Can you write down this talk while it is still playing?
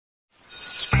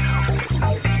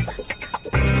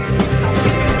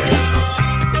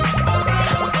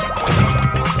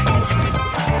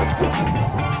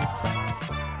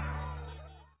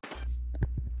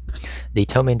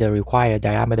determine the required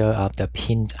diameter of the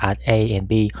pins at A and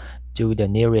B to the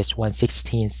nearest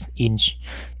 1/16 inch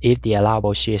if the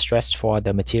allowable shear stress for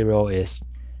the material is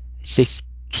 6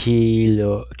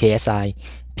 ksi.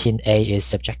 Pin A is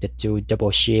subjected to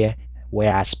double shear,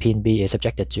 whereas pin B is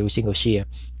subjected to single shear.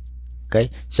 Okay,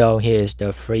 so here is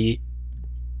the free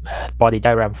body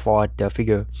diagram for the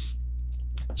figure.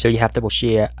 So you have double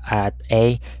shear at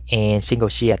A and single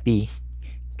shear at B.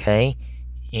 Okay,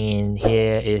 and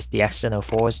here is the external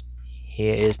force.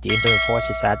 Here is the internal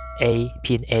forces at A,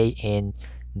 pin A and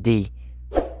D.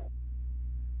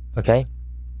 Okay,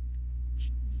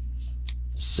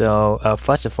 so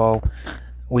first of all,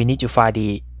 we need to find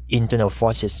the internal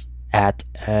forces at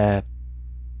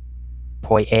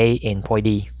point A and point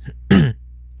D.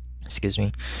 Excuse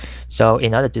me. So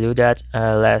in order to do that,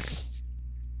 let's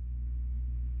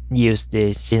use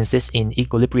the synthesis in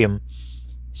equilibrium.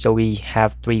 So we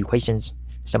have three equations: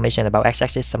 summation about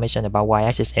x-axis, summation about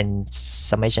y-axis, and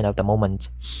summation of the moment.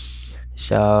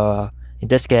 So in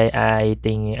this case, I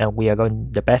think we are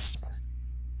going, the best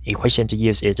equation to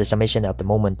use is the summation of the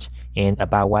moment. And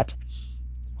about what?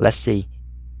 Let's see.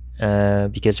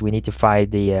 Because we need to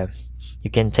find the you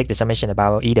can take the summation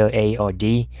about either A or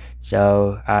D.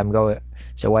 So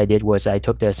what I did was I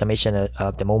took the summation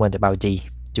of the moment about D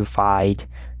to find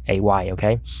AY.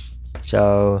 Okay,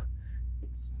 so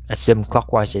assume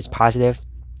clockwise is positive,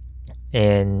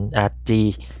 and at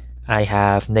D I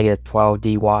have -12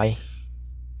 dy.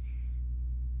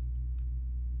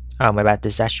 Oh my bad,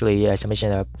 this is actually a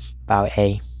summation of about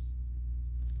A.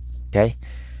 Okay,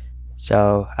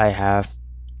 so I have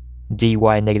dy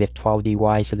 -12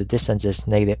 dy, so the distance is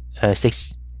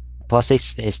 -6 plus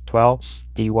 6 is 12,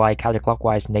 dy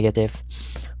counterclockwise negative,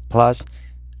 plus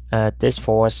this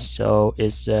force, so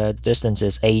is the distance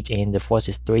is 8 and the force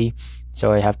is 3,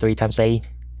 so I have 3 times 8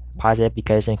 positive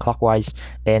because in clockwise.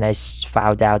 Then I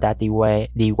found out that dy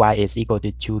is equal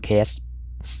to 2 ks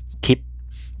keep.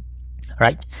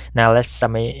 Right, now let's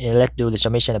do the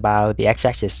summation about the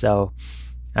x-axis. So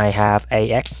I have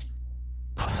ax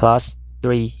plus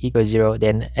 3 equals 0,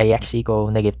 then ax equal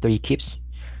 -3 keeps.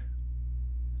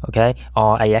 Okay,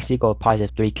 or ax equal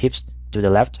 +3 keeps to the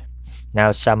left.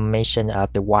 Now summation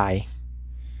of the y.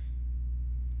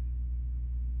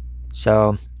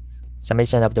 So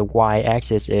summation of the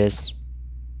y-axis is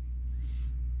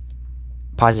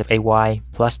 +ay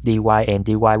plus dy, and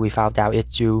dy we found out is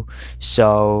 2.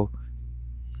 So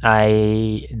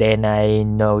I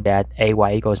know that ay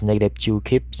equals -2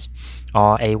 keeps,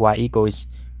 or ay equals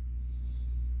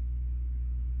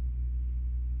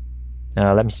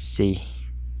let me see.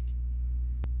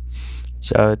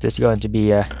 So this is going to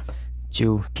be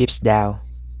 2 keeps down.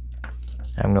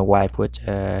 I don't know why I put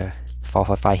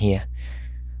 445 here.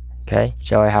 Okay,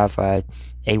 so I have ay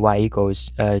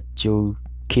equals 2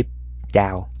 keep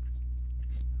down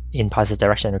in positive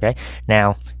direction. Okay,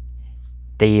 now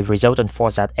the resultant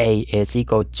force at A is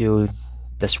equal to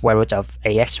the square root of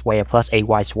ax squared plus ay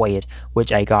squared,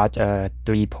 which I got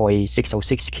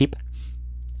 3.606 keep.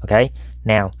 Okay,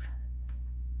 now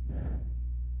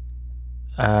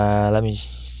let me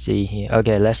see here.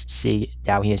 Okay, let's see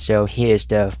down here. So here is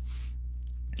the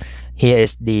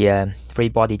free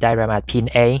body diagram at pin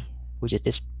A, which is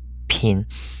this pin.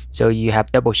 So you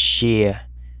have double shear.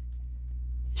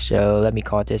 So let me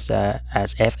call this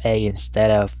as FA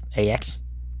instead of AX,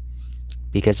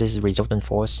 because this is resultant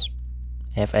force.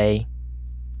 FA.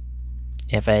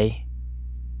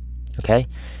 Okay,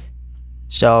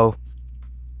 so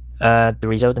the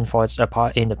resultant force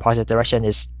in the positive direction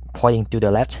is pointing to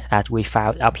the left, as we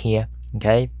found up here.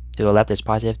 Okay, to the left is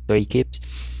positive 3 keeps.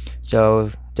 So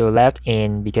to the left,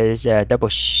 and because it's double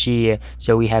shear,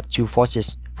 so we have 2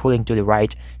 forces pulling to the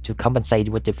right to compensate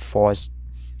with the force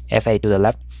FA to the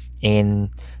left, and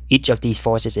each of these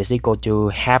forces is equal to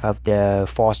half of the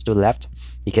force to the left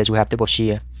because we have double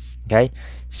shear. Okay,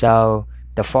 so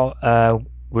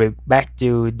we're back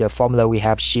to the formula. We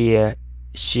have shear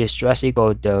stress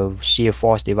equal the shear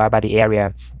force divided by the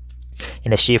area,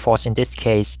 and the shear force in this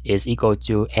case is equal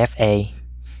to FA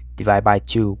divided by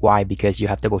 2. Why? Because you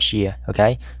have double shear.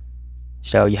 Okay,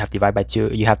 so you have to divide by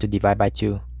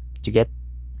 2 to get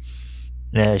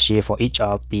shear for each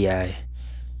of the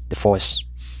force.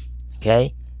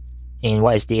 Okay, and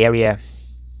what is the area?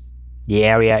 The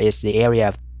area is the area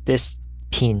of this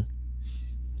pin.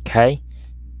 Okay,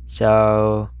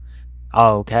 so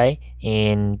okay,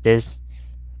 and this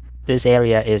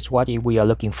area is what we are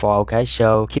looking for. Okay,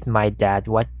 so keep in mind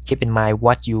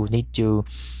what you need to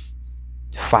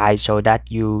find so that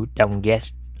you don't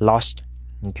get lost.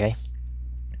 Okay,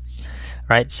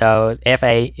 right, so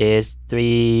FA is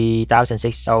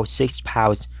 3,606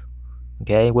 pounds.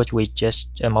 okay, which we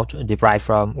just derived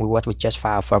from what we just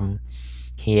found from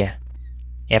here,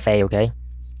 FA, okay,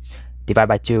 divide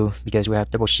by 2 because we have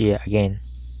double shear again.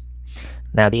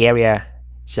 Now the area,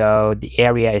 so the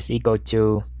area is equal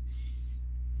to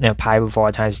pi over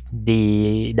 4 times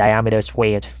the diameter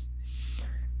squared,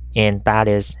 and that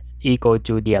is equal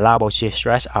to the allowable shear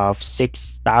stress of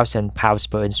 6,000 pounds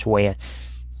per inch squared.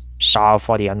 Solve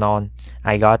for the unknown.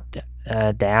 I got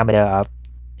diameter of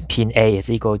pin A is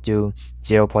equal to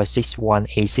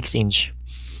 0.6186 inch,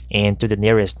 and to the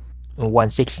nearest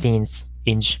 1/16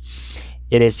 inch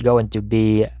it is going to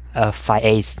be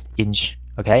 5/8 inch.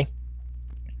 Okay,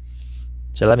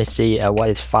 so let me see what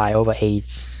is 5 over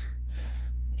 8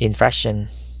 in fraction.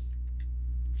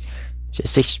 So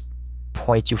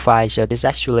 6.25, so this is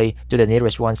actually to the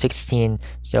nearest 1/16,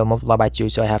 so multiply by 2,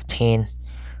 so I have 10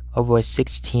 over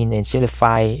 16, and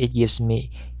simplify it gives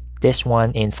me this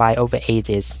one, and 5 over 8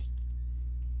 is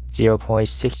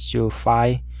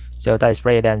 0.625, so that is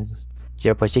greater than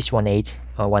 0.618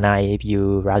 or 19 if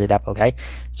you round it up. Okay,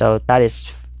 so that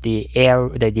is the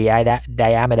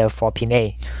diameter for pin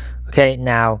A. Okay,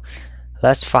 now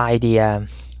let's find the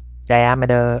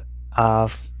diameter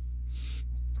of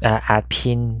at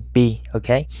pin B.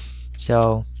 Okay,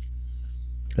 so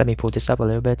let me pull this up a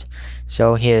little bit.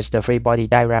 So here's the free body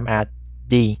diagram at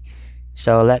D.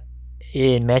 So let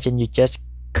imagine you just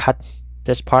cut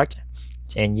this part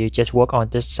and you just work on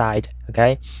this side.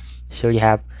 Okay, so you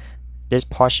have this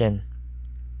portion,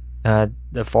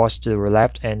 the force to the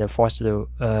left and the force to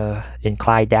the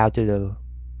incline down to the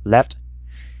left,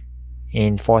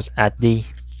 in force at D.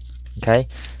 Okay,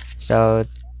 so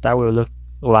that will look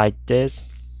like this.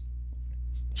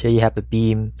 So you have the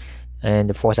beam and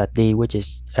the force at D, which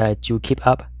is 2 keep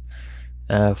up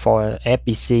for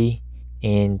FBC,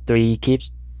 and 3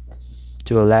 keeps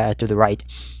to the right.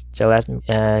 So let's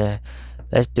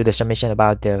do the summation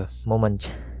about the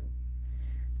moment.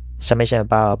 Summation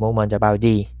about moment about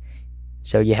D.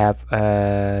 So you have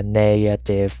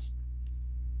negative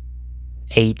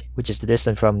 8, which is the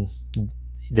distance from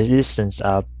the distance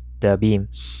of the beam,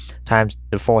 times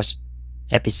the force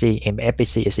FBC, and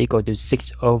FBC is equal to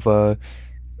 6 over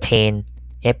 10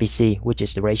 FBC, which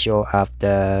is the ratio of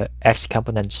the x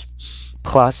component,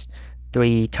 plus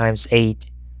 3 times 8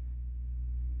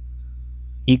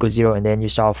 equals 0, and then you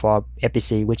solve for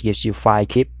FBC, which gives you 5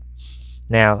 keep.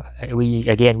 Now we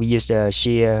use the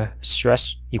shear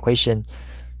stress equation.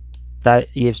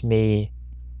 That gives me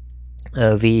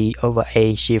V over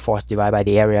A shear force divided by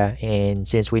the area, and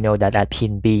since we know that at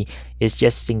pin B it's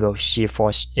just single shear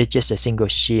force, it's just a single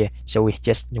shear, so we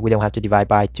don't have to divide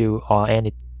by 2 or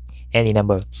any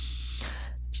number.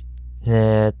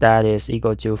 That is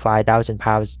equal to 5,000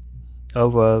 pounds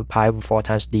over pi over 4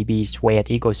 times dB squared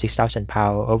equals 6,000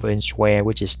 pounds over inch squared,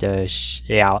 which is the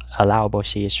allowable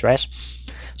shear stress.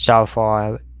 So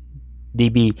for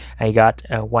dB, I got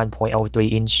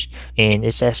 1.03 inch, and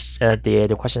it says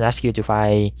the question asks you to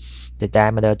find the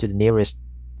diameter to the nearest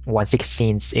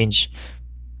 1/16 inch,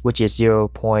 which is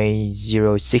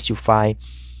 0.0625.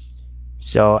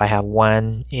 So I have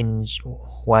 1 inch,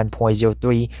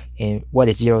 1.03, and what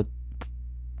is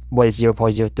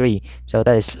 0.03? So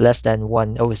that is less than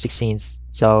 1 over 16.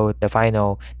 So the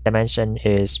final dimension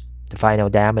is, the final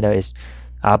diameter is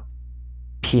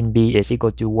pin B is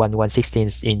equal to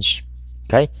 1/1/16 inch.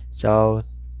 Okay, so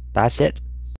that's it.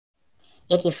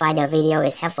 If you find the video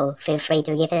is helpful, feel free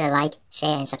to give it a like,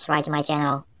 share, and subscribe to my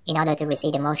channel in order to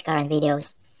receive the most current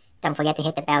videos. Don't forget to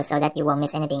hit the bell so that you won't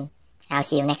miss anything. I'll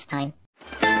see you next time.